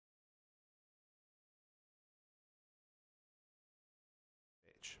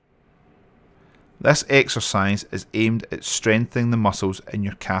This exercise is aimed at strengthening the muscles in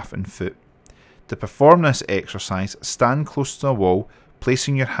your calf and foot. To perform this exercise, stand close to a wall,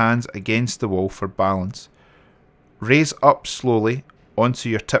 placing your hands against the wall for balance. Raise up slowly onto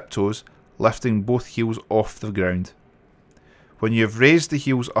your tiptoes, lifting both heels off the ground. When you have raised the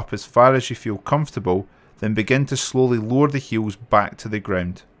heels up as far as you feel comfortable, then begin to slowly lower the heels back to the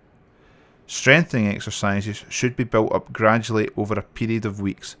ground. Strengthening exercises should be built up gradually over a period of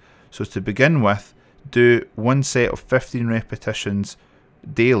weeks, so to begin with, do one set of 15 repetitions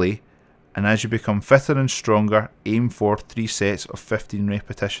daily, and as you become fitter and stronger, aim for 3 sets of 15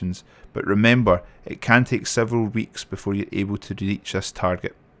 repetitions. But remember, it can take several weeks before you're able to reach this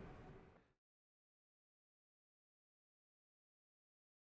target.